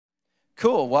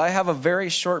Cool. Well, I have a very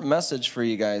short message for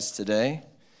you guys today.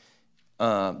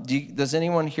 Does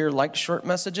anyone here like short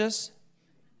messages?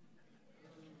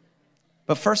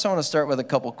 But first, I want to start with a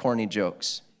couple corny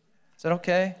jokes. Is that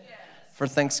okay? Yes. For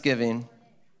Thanksgiving,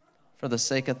 for the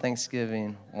sake of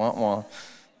Thanksgiving. Wah, wah.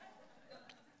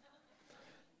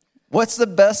 What's the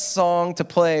best song to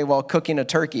play while cooking a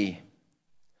turkey?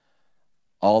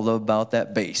 All About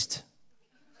That Bass.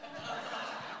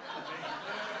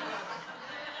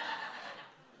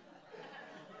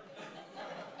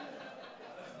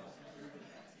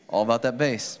 All About That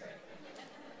Bass.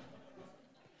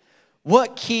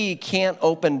 What key can't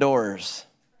open doors?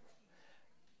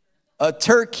 A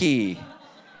turkey.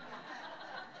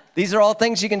 These are all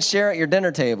things you can share at your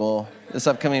dinner table this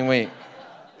upcoming week.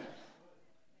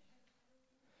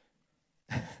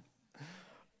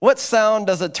 What sound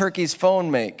does a turkey's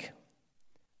phone make?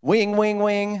 Wing, wing,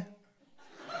 wing.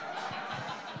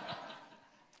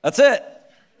 That's it.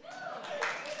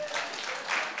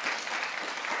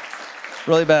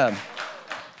 Really bad.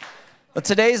 But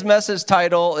today's message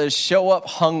title is Show Up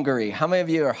Hungry. How many of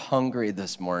you are hungry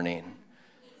this morning?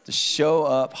 To show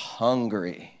up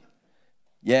hungry.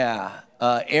 Yeah.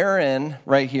 Aaron,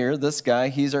 right here, this guy,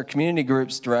 he's our community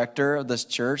groups director of this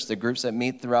church, the groups that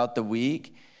meet throughout the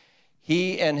week.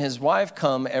 He and his wife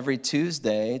come every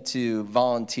Tuesday to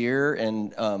volunteer,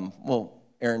 and,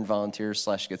 Aaron volunteers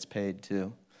 / gets paid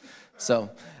too. So,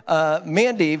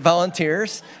 Mandy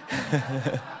volunteers.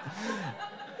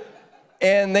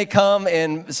 And they come,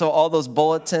 and so all those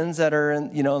bulletins that are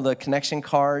in, the connection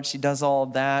card, she does all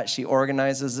of that. She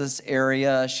organizes this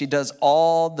area. She does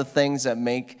all the things that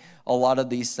make a lot of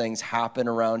these things happen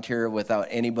around here without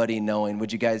anybody knowing.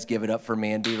 Would you guys give it up for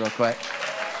Mandy real quick?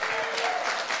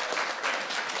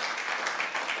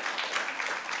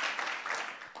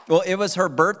 Well, it was her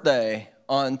birthday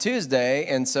on Tuesday,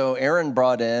 and so Aaron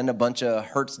brought in a bunch of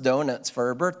Hertz donuts for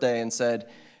her birthday and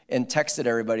texted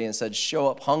everybody and said, show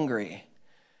up hungry.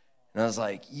 And I was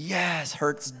like, yes,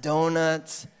 Hertz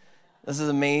donuts. This is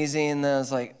amazing. And then I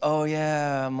was like, oh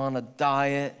yeah, I'm on a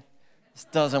diet. This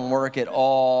doesn't work at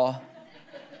all.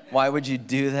 Why would you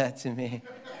do that to me?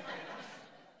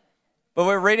 But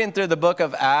we're reading through the book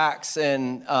of Acts,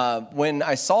 and when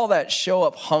I saw that show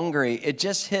up hungry, it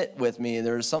just hit with me.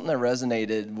 There was something that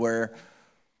resonated where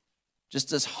just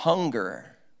this hunger,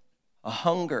 a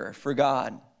hunger for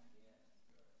God.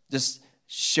 Just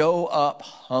show up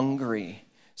hungry.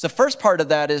 So the first part of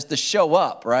that is to show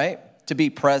up, right? To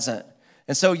be present.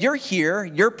 And so you're here,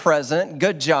 you're present,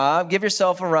 good job. Give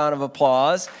yourself a round of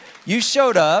applause. You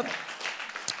showed up.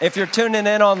 If you're tuning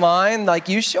in online,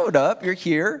 you showed up, you're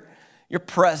here, you're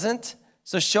present.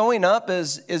 So showing up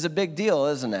is a big deal,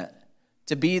 isn't it?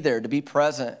 To be there, to be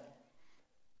present.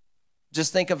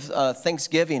 Just think of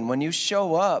Thanksgiving. When you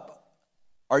show up,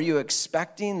 are you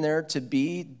expecting there to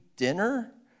be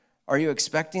dinner? Are you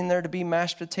expecting there to be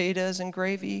mashed potatoes and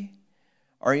gravy?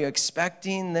 Are you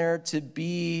expecting there to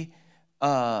be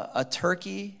a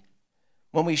turkey?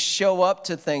 When we show up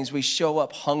to things, we show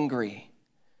up hungry.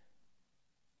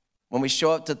 When we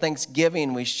show up to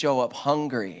Thanksgiving, we show up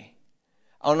hungry.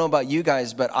 I don't know about you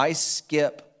guys, but I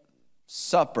skip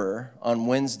supper on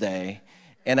Wednesday,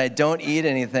 and I don't eat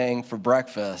anything for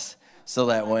breakfast so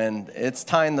that when it's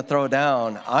time to throw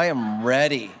down, I am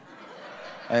ready.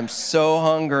 I'm so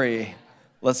hungry.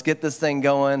 Let's get this thing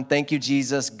going. Thank you,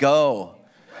 Jesus. Go.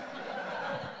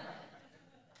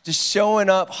 Just showing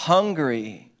up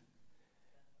hungry.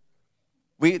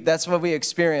 That's what we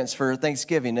experience for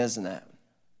Thanksgiving, isn't it?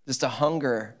 Just a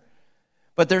hunger.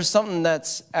 But there's something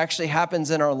that's actually happens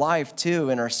in our life too,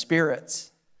 in our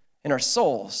spirits, in our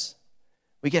souls.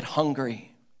 We get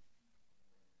hungry.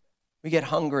 We get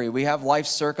hungry. We have life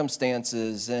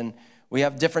circumstances, and we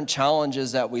have different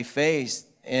challenges that we face.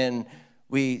 And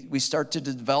we start to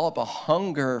develop a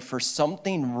hunger for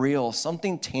something real,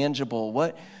 something tangible.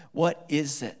 What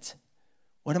is it?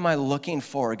 What am I looking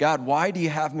for? God, why do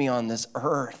you have me on this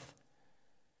earth?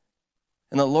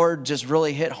 And the Lord just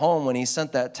really hit home when he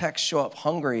sent that text, show up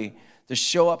hungry, to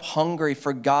show up hungry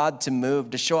for God to move,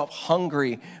 to show up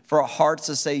hungry for our hearts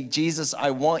to say, Jesus,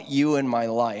 I want you in my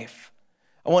life.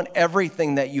 I want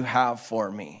everything that you have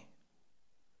for me.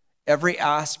 Every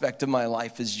aspect of my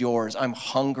life is yours. I'm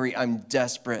hungry. I'm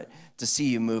desperate to see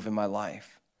you move in my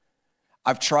life.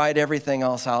 I've tried everything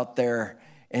else out there,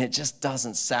 and it just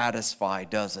doesn't satisfy,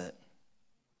 does it?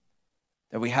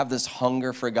 That we have this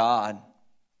hunger for God.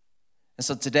 And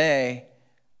so today,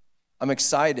 I'm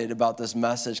excited about this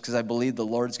message because I believe the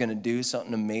Lord's going to do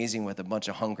something amazing with a bunch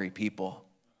of hungry people.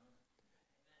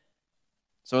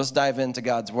 So let's dive into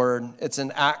God's word. It's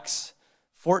in Acts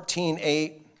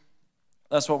 14:8.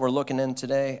 That's what we're looking in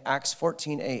today, Acts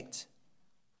 14:8.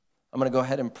 I'm going to go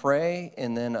ahead and pray,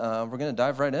 and then we're going to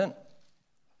dive right in.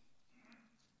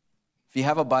 If you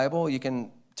have a Bible, you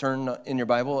can turn in your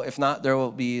Bible. If not, there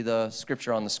will be the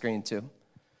scripture on the screen too.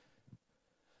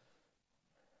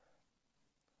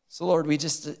 So, Lord, we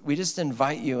just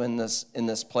invite you in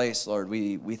this place, Lord.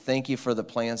 We thank you for the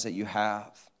plans that you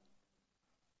have.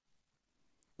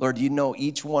 Lord, you know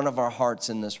each one of our hearts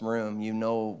in this room. You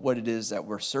know what it is that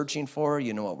we're searching for.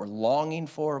 You know what we're longing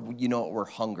for. You know what we're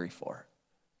hungry for.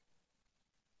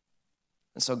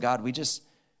 And so, God, we just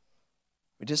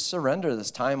surrender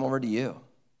this time over to you.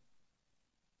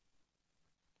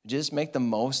 Just make the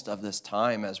most of this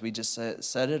time as we just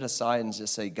set it aside and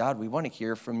just say, God, we want to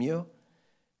hear from you.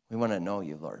 We want to know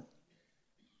you, Lord.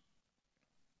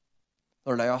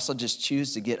 Lord, I also just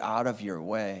choose to get out of your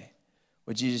way.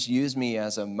 Would you just use me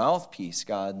as a mouthpiece,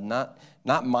 God? Not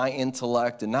my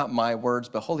intellect and not my words,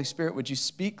 but Holy Spirit, would you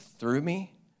speak through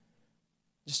me?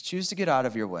 Just choose to get out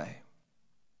of your way.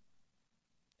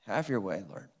 Have your way,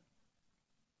 Lord.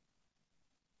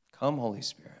 Come, Holy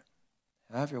Spirit.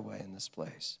 Have your way in this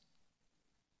place.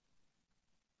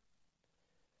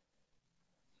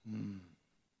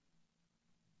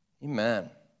 Amen.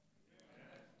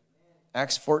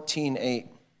 Acts 14:8.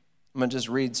 I'm going to just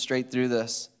read straight through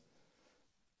this.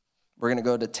 We're going to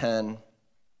go to 10.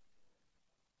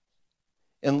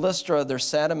 In Lystra, there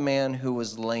sat a man who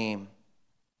was lame.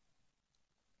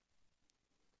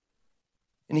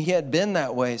 And he had been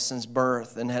that way since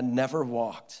birth and had never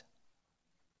walked.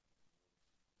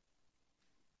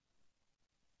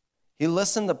 He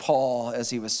listened to Paul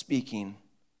as he was speaking.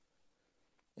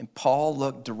 And Paul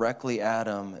looked directly at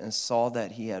him and saw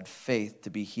that he had faith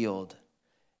to be healed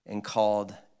and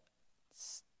called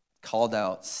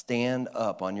out, "Stand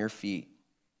up on your feet."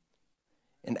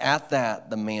 And at that,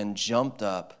 the man jumped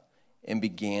up and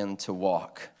began to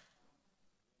walk.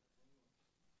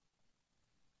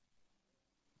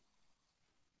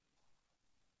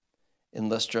 In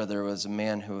Lystra, there was a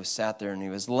man who sat there and he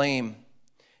was lame,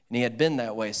 and he had been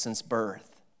that way since birth.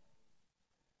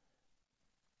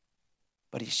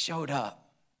 But he showed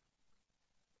up.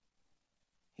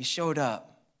 He showed up.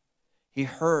 He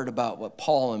heard about what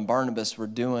Paul and Barnabas were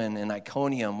doing in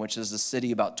Iconium, which is a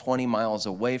city about 20 miles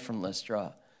away from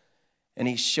Lystra. And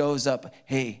he shows up,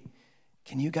 "Hey,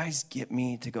 can you guys get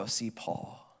me to go see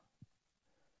Paul?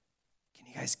 Can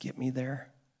you guys get me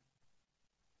there?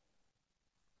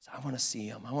 So I want to see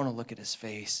him. I want to look at his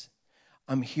face.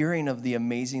 I'm hearing of the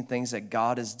amazing things that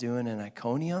God is doing in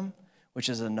Iconium, which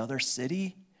is another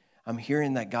city. I'm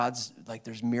hearing that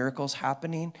there's miracles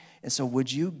happening. And so would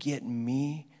you get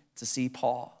me to see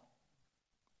Paul?"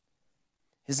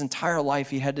 His entire life,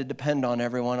 he had to depend on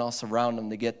everyone else around him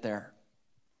to get there,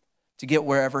 to get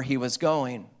wherever he was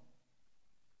going.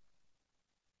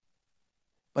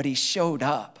 But he showed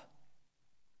up.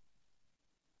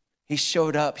 He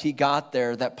showed up. He got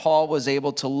there, that Paul was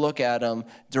able to look at him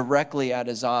directly at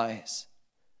his eyes.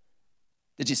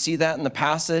 Did you see that in the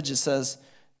passage? It says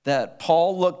that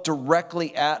Paul looked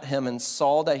directly at him and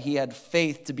saw that he had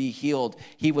faith to be healed.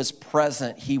 He was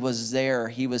present. He was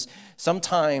there.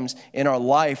 Sometimes in our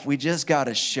life, we just got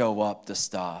to show up to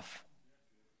stuff.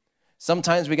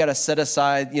 Sometimes we got to set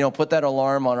aside, put that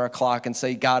alarm on our clock and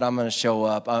say, "God, I'm going to show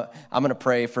up. I'm going to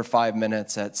pray for 5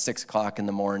 minutes at 6 o'clock in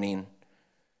the morning.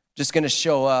 Just going to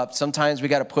show up." Sometimes we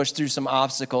got to push through some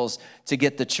obstacles to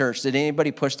get to church. Did anybody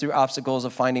push through obstacles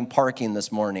of finding parking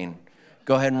this morning?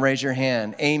 Go ahead and raise your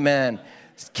hand. Amen.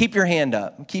 Keep your hand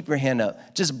up. Keep your hand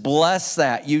up. Just bless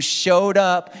that. You showed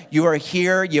up. You are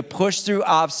here. You pushed through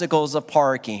obstacles of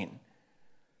parking.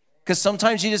 Because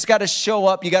sometimes you just got to show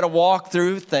up. You got to walk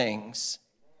through things.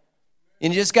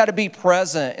 And you just got to be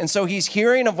present. And so he's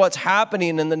hearing of what's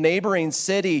happening in the neighboring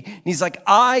city. And he's like,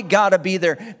 "I got to be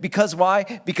there." Because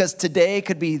why? Because today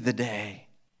could be the day.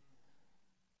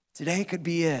 Today could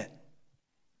be it.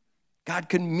 God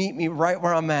could meet me right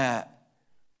where I'm at.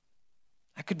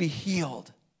 I could be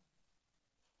healed.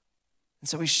 And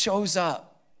so he shows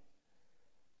up.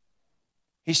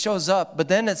 He shows up. But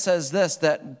then it says this,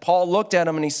 that Paul looked at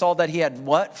him and he saw that he had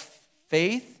what?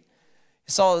 Faith?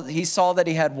 He saw that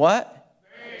he had what?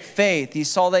 Faith. He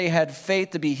saw that he had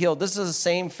faith to be healed. This is the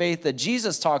same faith that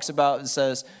Jesus talks about. It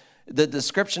says the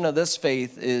description of this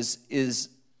faith is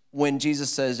when Jesus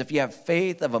says, if you have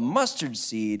faith of a mustard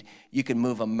seed, you can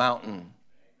move a mountain.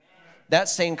 That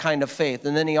same kind of faith.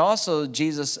 And then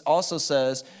Jesus also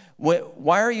says,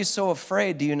 "Why are you so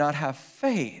afraid? Do you not have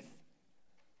faith?"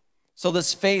 So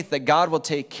this faith that God will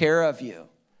take care of you.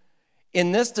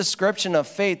 In this description of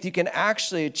faith, you can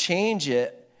actually change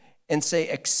it and say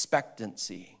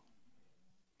expectancy.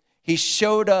 He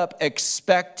showed up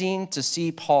expecting to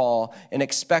see Paul and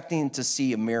expecting to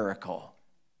see a miracle.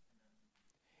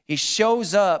 He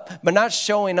shows up, but not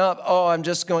showing up, oh, I'm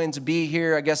just going to be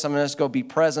here. I guess I'm just going to be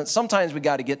present. Sometimes we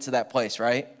got to get to that place,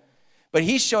 right? But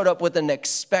he showed up with an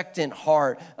expectant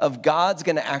heart of God's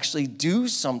going to actually do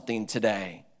something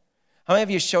today. How many of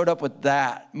you showed up with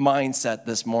that mindset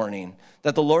this morning?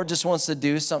 That the Lord just wants to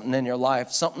do something in your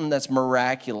life, something that's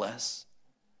miraculous.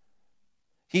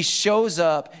 He shows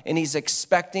up and he's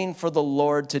expecting for the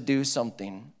Lord to do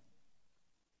something.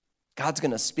 God's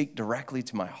going to speak directly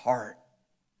to my heart.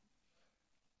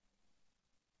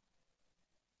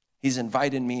 He's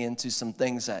invited me into some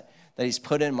things that he's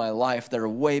put in my life that are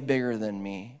way bigger than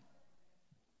me.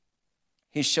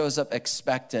 He shows up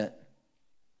expecting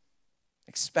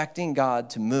God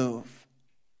to move.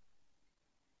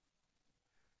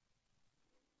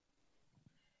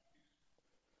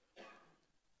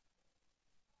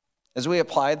 As we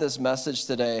apply this message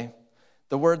today,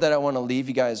 the word that I want to leave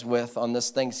you guys with on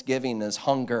this Thanksgiving is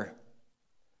hunger.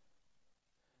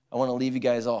 I want to leave you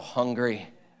guys all hungry.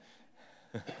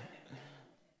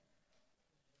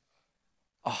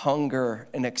 A hunger,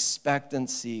 an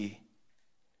expectancy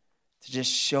to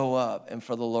just show up and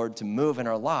for the Lord to move in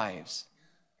our lives.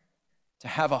 To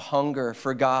have a hunger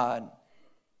for God.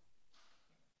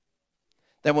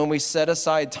 That when we set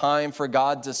aside time for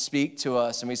God to speak to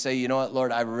us and we say, you know what,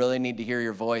 Lord, I really need to hear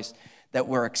your voice, that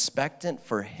we're expectant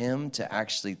for him to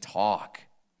actually talk.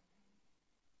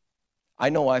 I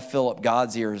know I fill up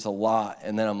God's ears a lot,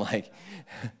 and then I'm like,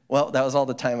 well, that was all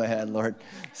the time I had, Lord.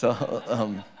 So,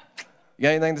 you got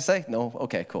anything to say? No?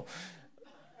 Okay, cool.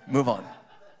 Move on.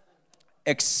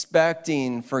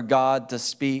 Expecting for God to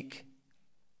speak.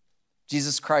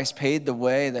 Jesus Christ paid the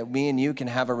way that me and you can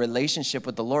have a relationship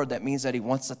with the Lord. That means that he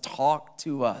wants to talk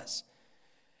to us.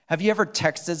 Have you ever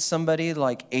texted somebody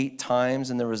like 8 times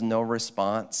and there was no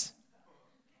response?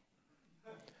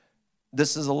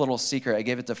 This is a little secret. I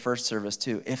gave it to first service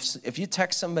too. If you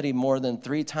text somebody more than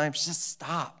 3 times, just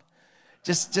stop.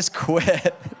 Just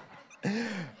quit.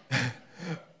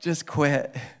 Just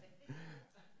quit.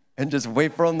 And just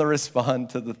wait for them to respond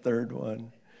to the 3rd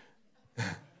one.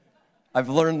 I've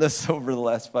learned this over the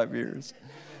last 5 years.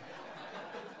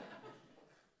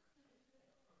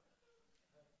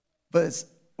 But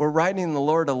we're writing the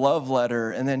Lord a love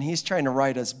letter, and then he's trying to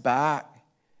write us back.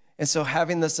 And so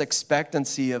having this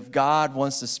expectancy of God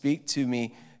wants to speak to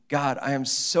me. God, I am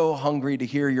so hungry to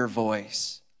hear your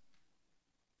voice.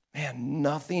 Man,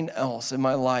 nothing else in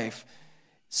my life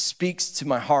speaks to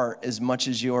my heart as much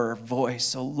as your voice.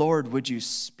 So Lord, would you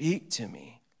speak to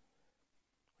me?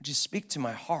 Would you speak to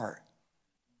my heart?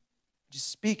 Would you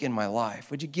speak in my life?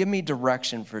 Would you give me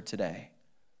direction for today?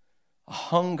 A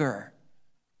hunger.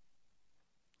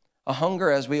 A hunger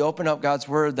as we open up God's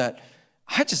word that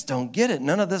I just don't get it.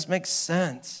 None of this makes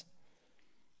sense.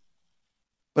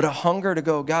 But a hunger to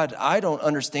go, God, I don't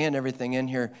understand everything in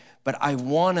here, but I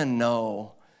want to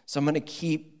know. So I'm going to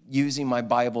keep using my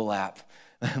Bible app,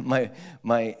 my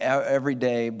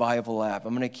everyday Bible app.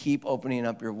 I'm going to keep opening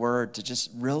up your word to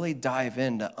just really dive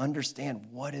in to understand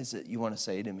what is it you want to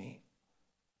say to me.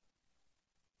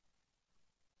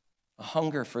 A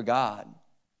hunger for God.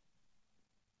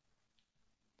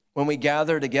 When we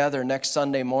gather together next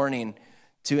Sunday morning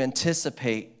to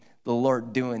anticipate the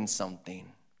Lord doing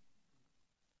something,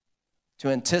 to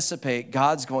anticipate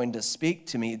God's going to speak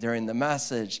to me during the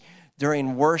message,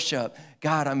 during worship.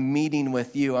 God, I'm meeting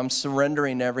with you. I'm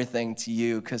surrendering everything to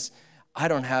you because I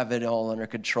don't have it all under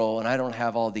control and I don't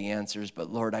have all the answers. But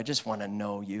Lord, I just want to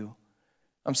know you.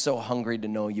 I'm so hungry to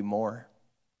know you more.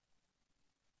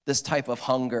 This type of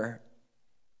hunger,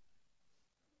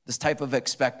 this type of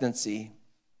expectancy.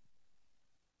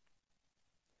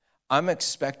 I'm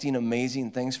expecting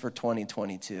amazing things for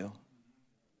 2022.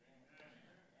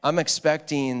 I'm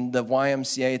expecting the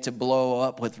YMCA to blow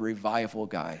up with revival,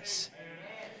 guys.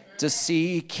 To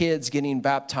see kids getting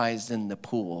baptized in the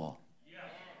pool.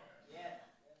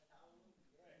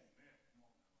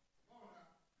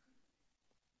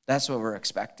 That's what we're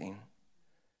expecting.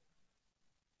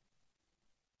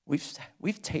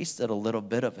 We've tasted a little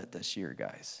bit of it this year,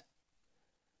 guys.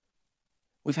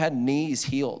 We've had knees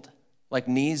healed. Like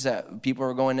knees that people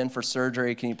are going in for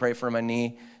surgery. Can you pray for my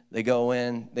knee? They go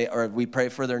in, or we pray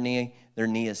for their knee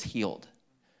is healed.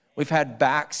 We've had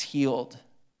backs healed.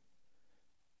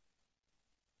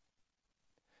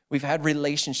 We've had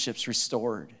relationships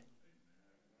restored.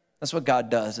 That's what God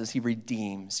does, is he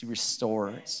redeems, he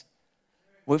restores.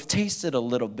 We've tasted a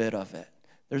little bit of it.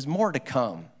 There's more to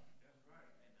come.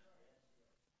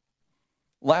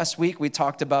 Last week we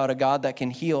talked about a God that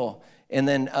can heal. And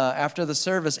then after the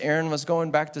service, Aaron was going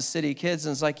back to City Kids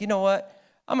and was like, you know what?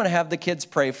 I'm going to have the kids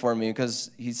pray for me because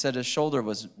he said his shoulder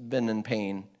was been in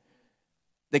pain.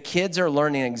 The kids are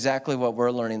learning exactly what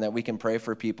we're learning, that we can pray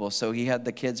for people. So he had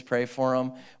the kids pray for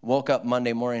him, woke up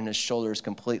Monday morning, his shoulder is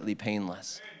completely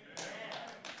painless.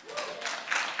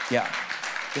 Yeah,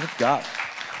 good God.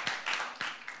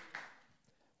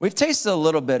 We've tasted a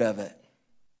little bit of it.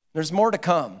 There's more to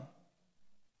come.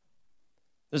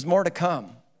 There's more to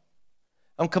come.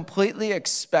 I'm completely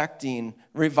expecting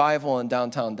revival in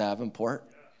downtown Davenport.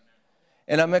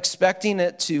 And I'm expecting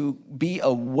it to be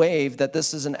a wave, that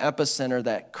this is an epicenter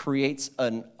that creates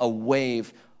a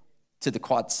wave to the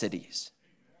Quad Cities,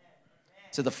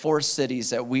 to the 4 cities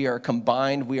that we are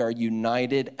combined, we are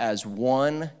united as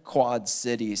one Quad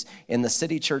Cities, and the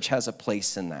City Church has a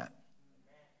place in that.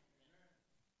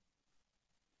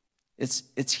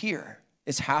 It's here.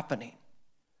 It's happening.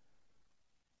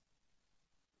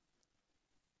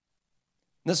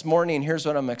 This morning, here's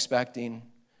what I'm expecting.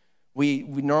 We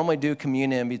normally do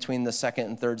communion between the second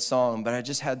and third song, but I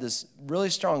just had this really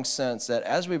strong sense that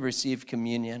as we receive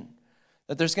communion,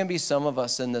 that there's going to be some of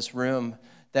us in this room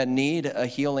that need a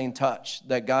healing touch,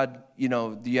 that God,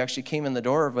 you actually came in the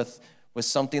door with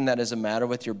something that is a matter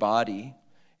with your body.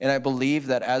 And I believe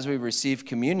that as we receive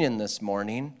communion this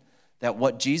morning, that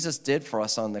what Jesus did for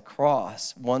us on the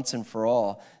cross once and for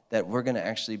all, that we're going to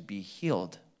actually be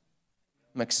healed.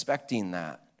 I'm expecting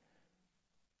that.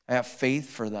 I have faith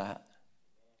for that.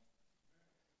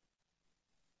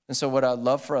 And so what I'd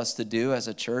love for us to do as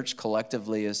a church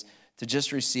collectively is to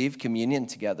just receive communion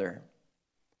together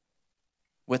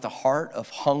with a heart of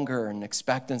hunger and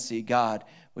expectancy. God,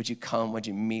 would you come? Would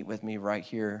you meet with me right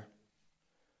here?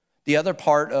 The other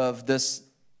part of this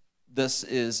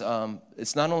is,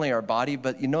 it's not only our body,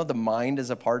 but the mind is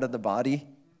a part of the body.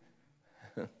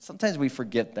 Sometimes we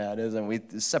forget that, isn't we?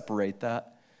 Separate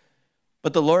that.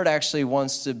 But the Lord actually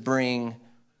wants to bring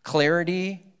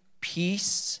clarity,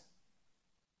 peace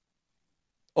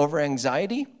over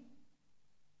anxiety,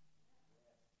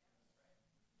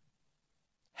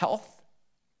 health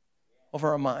over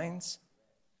our minds,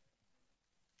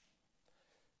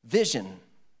 vision.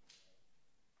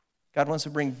 God wants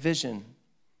to bring vision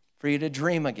for you to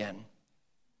dream again.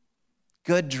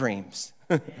 Good dreams.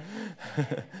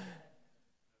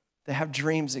 To have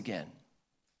dreams again.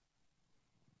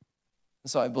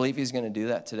 So I believe he's going to do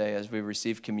that today as we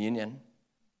receive communion.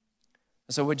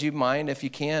 So would you mind, if you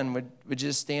can, would you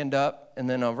just stand up, and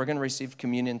then we're going to receive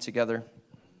communion together.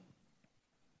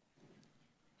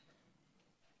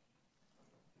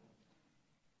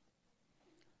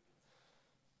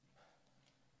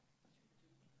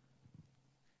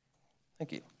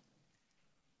 Thank you.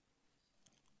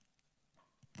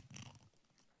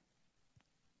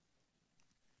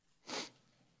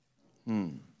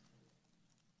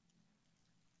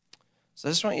 So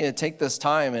I just want you to take this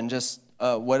time and just,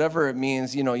 whatever it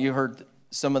means, you heard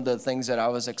some of the things that I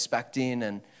was expecting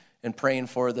and praying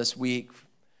for this week.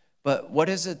 But what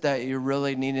is it that you're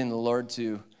really needing the Lord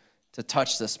to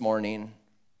touch this morning?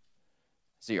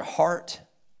 Is it your heart?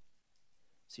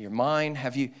 Is it your mind?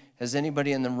 Has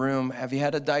anybody in the room, have you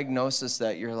had a diagnosis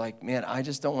that you're like, man, I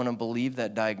just don't want to believe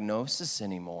that diagnosis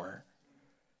anymore.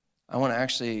 I want to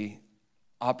actually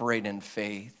operate in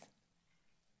faith.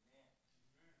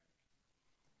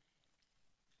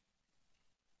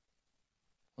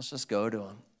 Let's just go to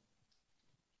him.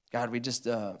 God, we just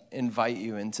invite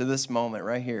you into this moment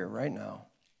right here, right now.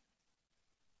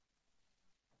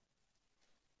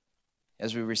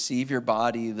 As we receive your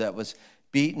body that was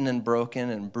beaten and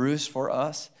broken and bruised for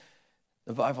us,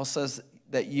 the Bible says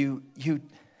that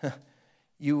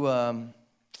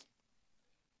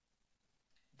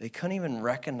they couldn't even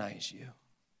recognize you.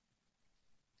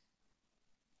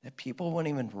 That people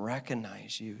wouldn't even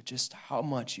recognize you, just how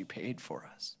much you paid for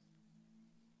us.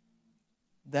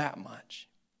 That much.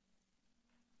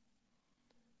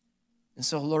 And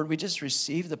so, Lord, we just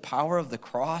receive the power of the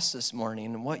cross this morning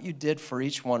and what you did for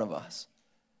each one of us.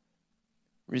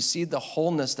 Receive the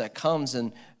wholeness that comes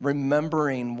in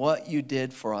remembering what you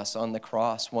did for us on the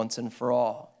cross once and for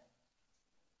all.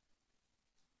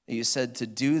 You said to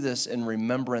do this in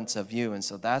remembrance of you, and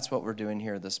so that's what we're doing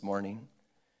here this morning.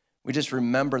 We just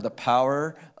remember the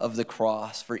power of the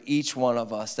cross for each one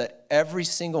of us, that every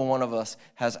single one of us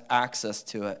has access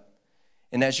to it.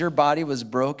 And as your body was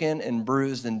broken and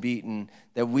bruised and beaten,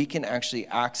 that we can actually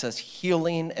access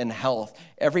healing and health.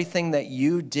 Everything that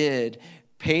you did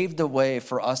paved the way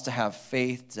for us to have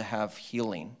faith, to have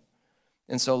healing.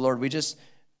 And so, Lord, we just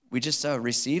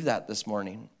receive that this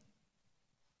morning.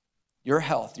 Your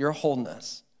health, your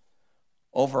wholeness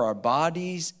over our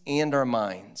bodies and our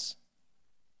minds.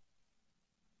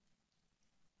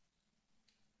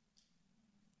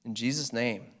 In Jesus'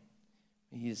 name,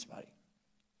 he is body.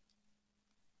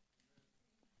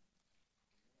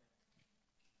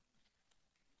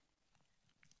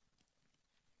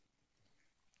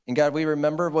 And God, we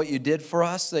remember what you did for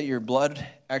us, that your blood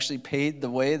actually paid the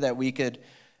way that we could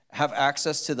have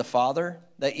access to the Father,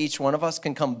 that each one of us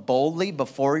can come boldly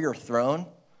before your throne.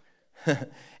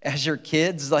 As your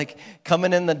kids, like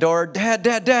coming in the door, Dad,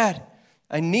 Dad, Dad,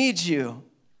 I need you.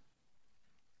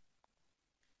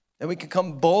 That we can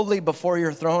come boldly before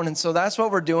your throne. And so that's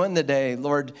what we're doing today,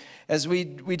 Lord, as we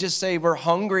just say we're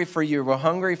hungry for you. We're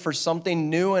hungry for something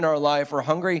new in our life. We're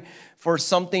hungry for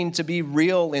something to be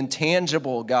real and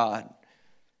tangible, God.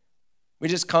 We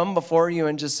just come before you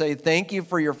and just say thank you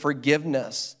for your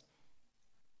forgiveness.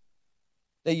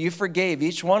 That you forgave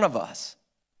each one of us.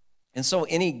 And so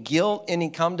any guilt, any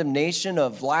condemnation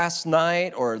of last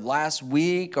night or last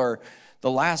week or the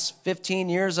last 15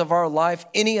 years of our life,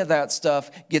 any of that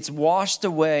stuff gets washed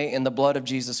away in the blood of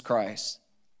Jesus Christ.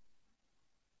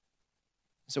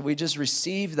 So we just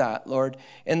receive that, Lord.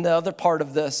 And the other part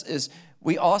of this is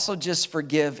we also just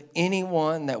forgive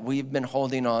anyone that we've been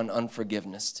holding on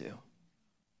unforgiveness to.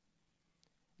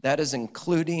 That is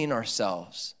including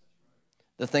ourselves.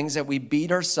 The things that we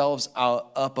beat ourselves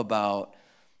up about.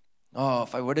 Oh,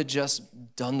 if I would have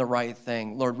just done the right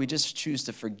thing. Lord, we just choose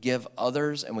to forgive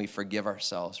others and we forgive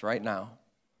ourselves right now.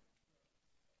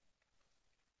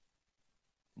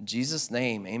 In Jesus'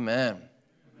 name, amen.